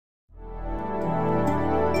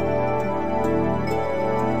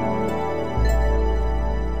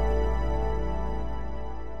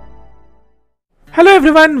Hello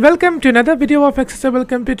everyone, welcome to another video of Accessible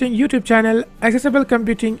Computing YouTube channel, Accessible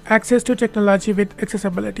Computing, Access to Technology with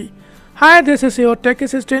Accessibility. Hi, this is your Tech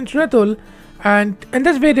Assistant Ratul, and in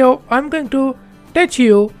this video I'm going to teach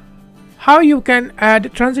you how you can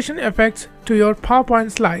add transition effects to your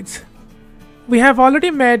PowerPoint slides. We have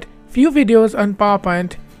already made few videos on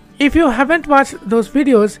PowerPoint. If you haven't watched those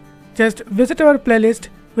videos, just visit our playlist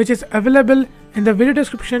which is available in the video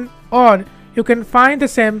description, or you can find the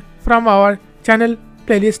same from our channel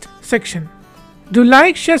playlist section. Do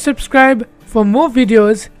like, share, subscribe for more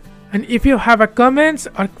videos, and if you have a comments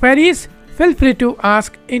or queries, feel free to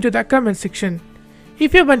ask into the comment section.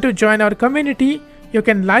 If you want to join our community, you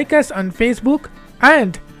can like us on Facebook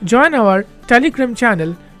and join our Telegram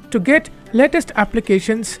channel to get latest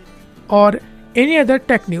applications or any other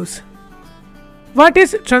tech news. What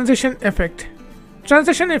is transition effect?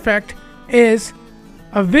 Transition effect is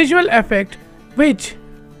a visual effect which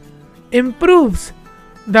improves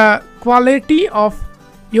the quality of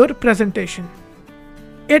your presentation.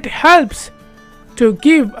 It helps to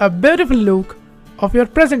give a beautiful look of your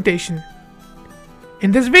presentation.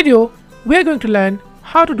 In this video, we are going to learn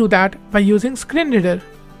how to do that by using screen reader.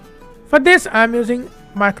 For this, I am using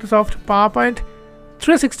Microsoft PowerPoint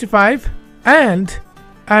 365 and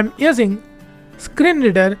I am using screen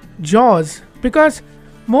reader JAWS because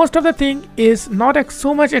most of the thing is not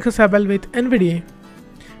so much accessible with NVDA.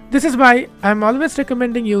 This is why I am always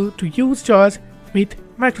recommending you to use JAWS with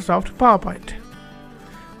Microsoft PowerPoint.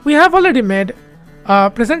 We have already made a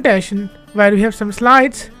presentation where we have some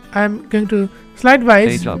slides. I am going to slide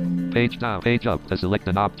wise. Page up, page down, page up to select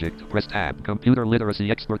an object. Press tab. Computer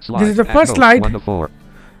literacy expert slide. This is the first slide. 1 to 4.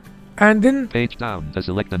 And then page down to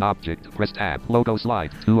select an object. Press tab. Logo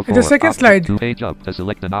slide. 2 of 4. The second slide. Page up to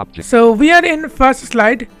select an object. So we are in first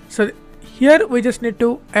slide. So here we just need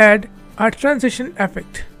to add a transition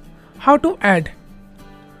effect. How to add?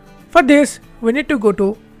 For this, we need to go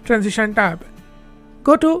to Transition tab.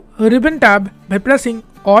 Go to Ribbon tab by pressing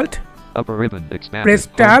Alt. Upper ribbon expand. Press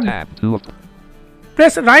tab. 2 of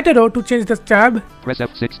Press right arrow to change the tab. Press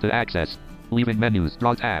F6 to access. Leaving menus.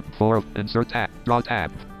 Draw tab. 4 of Insert tab. Draw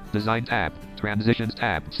tab. Design tab. Transitions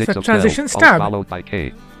tab. 6 So of Transitions 12. tab. Alt followed by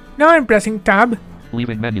K. Now I'm pressing tab.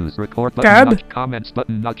 Leaving menus. Record button. Tab. Nudge, comments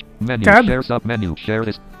button. Nudge. Menu. Tab. Share sub menu. Share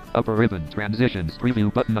this. Upper ribbon. Transitions.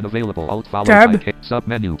 Preview button unavailable. Alt followed Tab. by K. Sub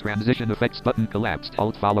menu. Transition effects button collapsed.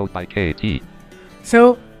 Alt followed by K. T.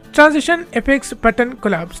 So Transition effects button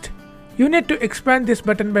collapsed. You need to expand this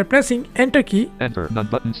button by pressing Enter key. Enter. None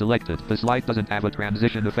button selected. The slide doesn't have a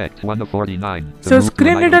transition effect. 1 of 49. So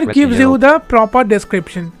screen reader gives you the proper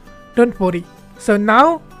description. Don't worry. So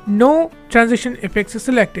now no transition effects is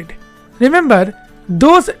selected. Remember,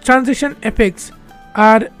 those transition effects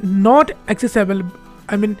are not accessible.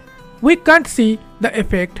 I mean, we can't see the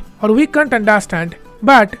effect or we can't understand,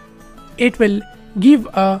 but it will give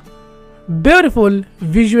a beautiful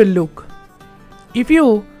visual look. If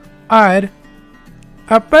you are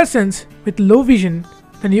a person with low vision,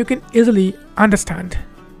 then you can easily understand.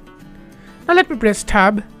 Now let me press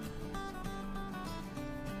tab.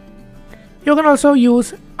 You can also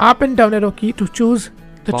use up and down arrow key to choose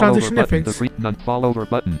the transition effects. Fall over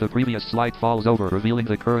button. The previous slide falls over, revealing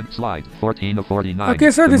the current slide. 14 of 49.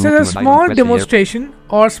 Okay, so this is a small demonstration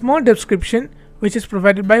or small description which is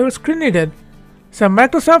provided by your screen reader. So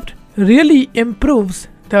Microsoft really improves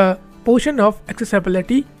the portion of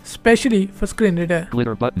accessibility, especially for screen reader.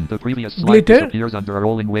 Glitter button. The previous slide disappears under a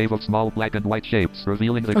rolling wave of small black and white shapes,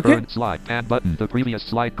 revealing the current slide. Pan button. The previous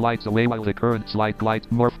slide glides away while the current slide glides.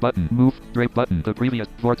 Morph button. Move. Drape button. The previous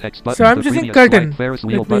vortex button. So I'm using curtain. Ferris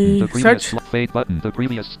wheel button. The previous fade button. The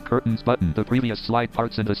previous curtains button. The previous slide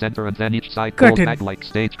parts in the center and then each side goes back like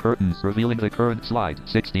stage curtains, revealing the current slide.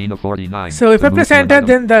 16 of 49. So if I press enter,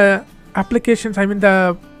 then the applications, I mean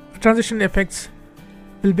the transition effects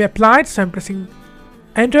will be applied. So I'm pressing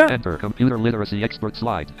enter. Enter. Computer literacy expert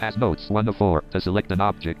slide has notes. 1 of 4. To select an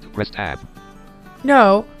object, press tab.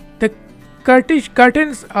 Now the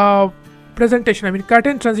curtains presentation, I mean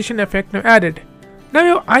curtain transition effect now added.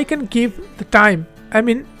 Now I can give the time. I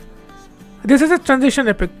mean, this is a transition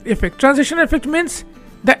effect. Transition effect means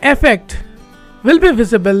the effect will be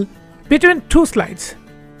visible between two slides.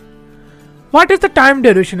 What is the time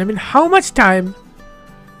duration? I mean, how much time?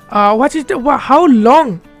 How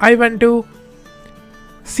long I want to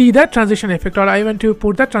see the transition effect, or I want to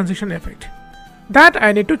put the transition effect? That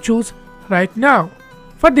I need to choose right now.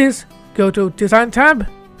 For this, go to Design tab.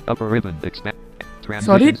 Upper ribbon. Expand.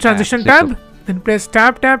 Transition tab. Then press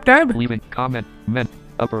tab. Leaving comment.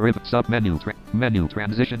 Upper ribbon. Sub menu. Menu.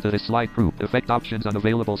 Transition to the slide group. Effect options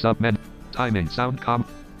unavailable. Sub menu. Timing. Sound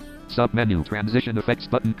sub menu, transition effects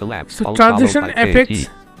button collapse. So Alt transition followed by effects. KT.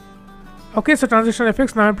 Okay, so transition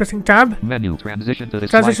effects. Now I'm pressing tab. Menu, transition to the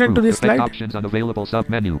Transition slide to group. the Effect slide. options unavailable sub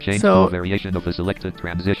menu. Change So- to a variation of the selected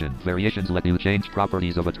transition. Variations let you change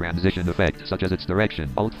properties of a transition effect, such as its direction.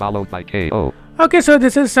 Alt followed by KO. Okay, so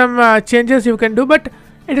this is some changes you can do, but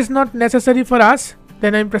it is not necessary for us.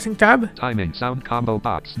 Then I'm pressing tab. Timing, sound combo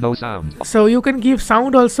box, no sound. So you can give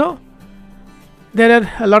sound also. There are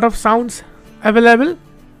a lot of sounds available.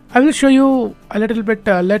 I will show you a little bit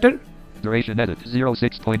later. Duration edit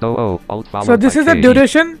 06.00. Alt followed So this by is the KE.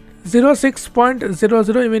 duration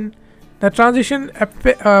 06.00. I mean the transition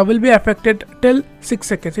will be affected till 6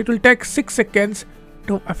 seconds. It will take 6 seconds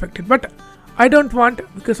to affect it, but I don't want,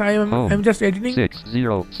 because I'm just editing.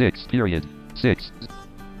 606 period 6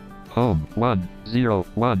 home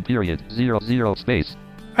 101 period 00 space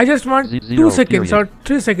I just want 2 seconds or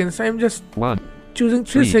 3 seconds. I'm just 1 choosing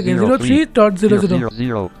 3 seconds. 303. 03.00.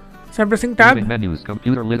 0. So I'm pressing tab. Moving menus,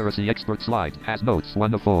 computer literacy expert slide has notes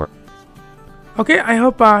 1 of 4. Okay, I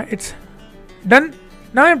hope it's done.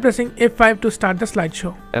 Now I'm pressing F5 to start the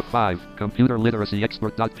slideshow. F5 computer literacy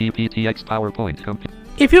expert.pptx PowerPoint.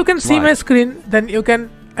 If you can see Slide. my screen, then you can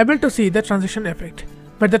able to see the transition effect.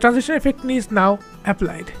 But the transition effect is now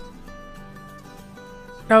applied.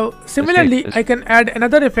 Now similarly, I can add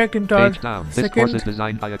another effect into our Page down. This course is second.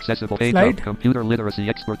 designed by accessible page slide. up. Computer literacy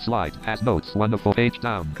expert slide has notes 1 of 4. Page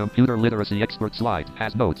down. Computer literacy expert slide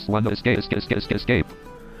has notes 1 of escape.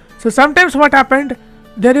 So sometimes what happened,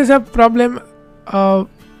 there is a problem.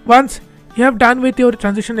 Once you have done with your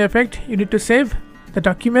transition effect, you need to save the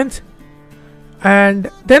documents, and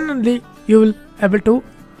then only you will able to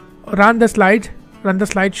run the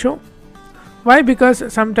slideshow. Why? Because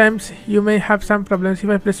sometimes you may have some problems. If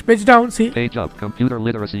I press page down, see Page up. Computer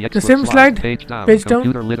literacy expert same slide. Page down. Page down.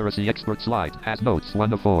 Computer literacy expert slide has notes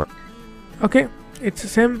 1 of 4. okay, it's the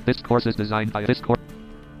same. This course is designed by this course.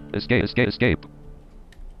 Escape.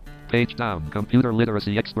 Page down. Computer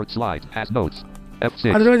literacy expert slide has notes.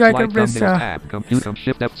 F6. Otherwise, I Slide can press, thumbnails tab. Computer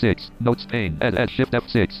Shift F6. Notes pane. Ed Shift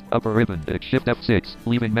F6. Upper ribbon. Shift F6.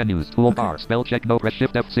 Leaving menus. Toolbar. Spell check. No press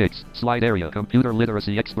Shift F6. Slide area. Computer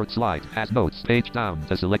literacy expert slide has notes. Page down.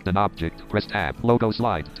 To select an object, press tab. Logo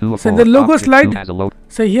slide. 2 of So 4. the logo Object slide. 2 has a logo.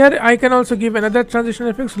 So here I can also give another transition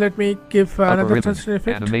effect. So let me give Upper another ribbon. transition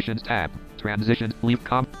effect. Animations tab. Transition. Leave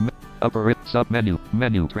upper rib sub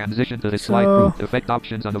menu. Transition to the So- slide group. Effect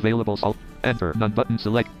options unavailable. Enter. None button.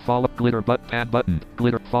 Select. Fall up. Glitter pan button.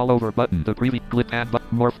 Glitter fall over button. The preview. Glit pan button.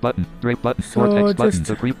 Morph button. Drape button. So Vortex button. just-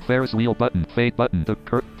 The Ferris wheel button. Fade button. The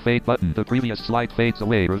fade button. The previous slide fades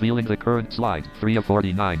away, revealing the current slide. 3 of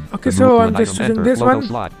 49. Okay, To so move to I'm an just item, choosing enter. this Logo one.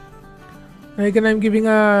 slide. Again, I'm giving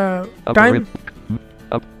a Upper time. rib.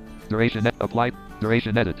 Up. Duration. Apply.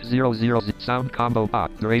 Duration edit 00. Sound combo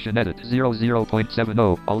box. Duration edit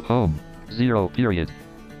 00.70. Alt home 0 period.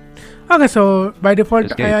 Okay, so by default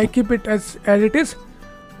Escape. I keep it as it is.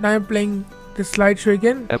 Now I'm playing the slideshow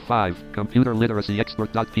again. F5 computer literacy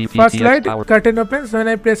expert.pptx First slide, power. curtain opens. When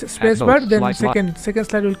I press spacebar, then second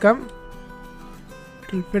slide will come.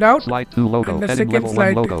 It will fit out. Slide 2 logo. And the Heading second level 1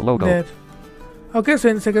 slide logo. there. Okay, so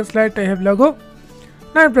in second slide I have logo.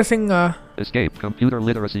 Now I'm pressing Escape computer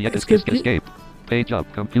literacy Escape key. escape. Page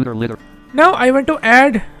up computer liter. now I want to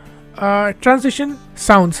add transition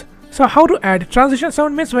sounds. So how to add transition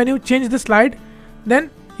sound means when you change the slide, then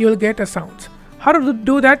you will get a sound. How to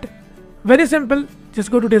do that? Very simple.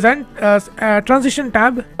 Just go to design transition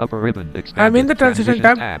tab. Upper ribbon. I'm in the transition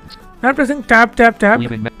tab. Now I'm pressing tab.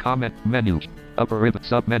 Leaving comment menu. Upper ribbon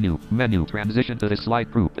sub menu. Transition to the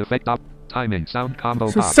slide group. Effect up. Timing. Sound combo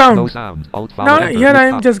So box. sound. No sound. Alt follow Now enter. here I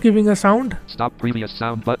Stop. am just giving a sound. Stop previous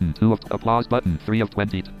sound button. 2 of applause button. 3 of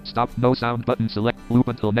 20. Stop no sound button. Select loop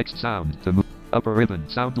until next sound. To move. Upper ribbon.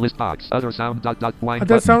 Sound list box. Other sound. Wind Other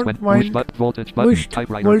button. sound, Push wind, button. Voltage button. push,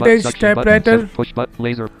 Typewriter voltage, button. Suction typewriter. button. Push button.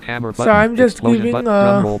 Laser. Hammer button. So I'm just explosion giving button,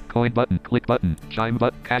 drum roll. Coin button. Click button. Chime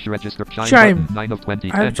button. Cash register. Chime. Button. 9 of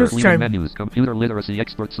 20. I've Enter. just Leaving chime. menus. Computer literacy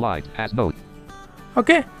expert slide. Has note.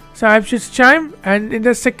 Okay, so I've just chime, and in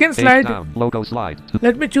the second Page slide, down. Logo slide.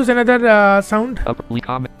 let me choose another sound.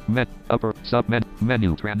 Upper sub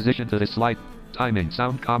menu. Transition to the slide. Timing.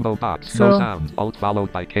 Sound combo box. So- No sound. Alt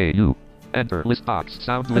followed by KU. Enter list box.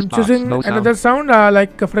 Sound list I'm box. choosing No another sound. sound,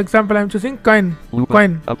 like for example, I'm choosing coin. Loop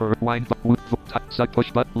Coin. Upper wind suck push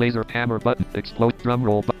button. Laser hammer button. Explode drum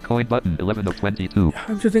roll coin button. 11 of 22.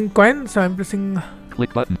 I'm choosing coin, so I'm pressing.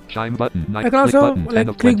 Click button. Chime button. I can also button, 10 like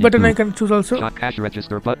of click button. 22. I can choose also. Cash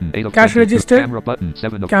register button. 8 of Cash 22. register. Camera button.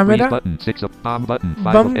 7 of Camera. freeze button. 6 of bomb button.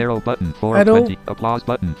 5 Bum. of arrow button. 4 Arrow. of 20. Applause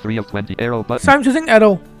button. 3 of 20. Arrow button. So I'm choosing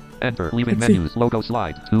arrow. Enter. Leaving Let's see. menus. Logo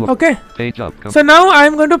slide. 2 of Okay. page up. So now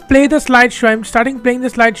I'm going to play the slideshow. I'm starting playing the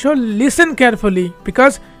slideshow. Listen carefully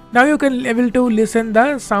because now you can able to listen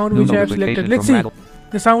the sound New which I have notification selected. Let's from see Rattle.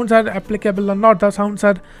 the sounds are applicable or not. The sounds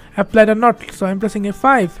are applied or not. So I'm pressing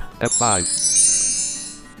F5. F5.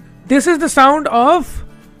 This is the sound of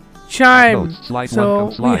chime. Notes. Slide So 1.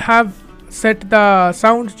 we Slide. have set the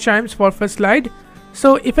sound chimes for first slide.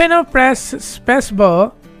 So if I now press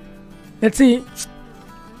spacebar, let's see.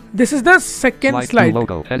 This is the second Slide 2 slide.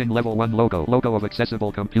 logo. Heading level 1 logo. Logo of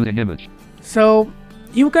accessible computing image. So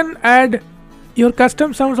you can add your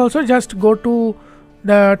custom sounds also. Just go to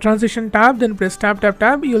the transition tab, then press tab.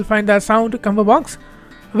 You will find the sound combo box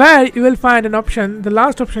where you will find an option. The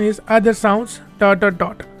last option is other sounds ...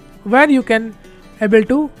 where you can able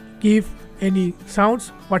to give any sounds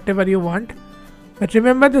whatever you want. But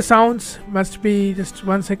remember the sounds must be just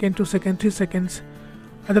 1 second, 2 seconds, 3 seconds.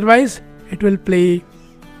 Otherwise it will play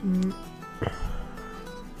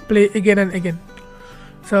again and again.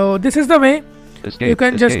 So this is the way Escape. you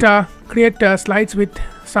can Escape. just create slides with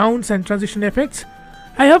sounds and transition effects.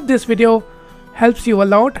 I hope this video helps you a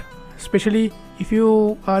lot, especially if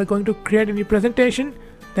you are going to create any presentation,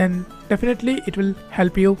 then definitely it will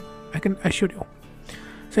help you, I can assure you.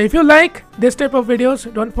 So if you like this type of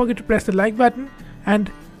videos, don't forget to press the like button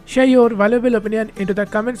and share your valuable opinion into the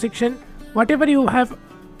comment section. Whatever you have,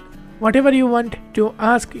 whatever you want to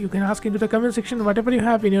ask, you can ask into the comment section. Whatever you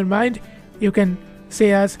have in your mind, you can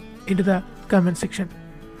say us into the comment section.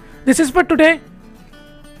 This is for today.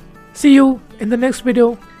 See you in the next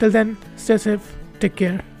video. Till then, stay safe, take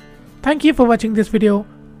care. Thank you for watching this video.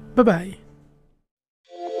 Bye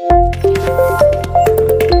bye.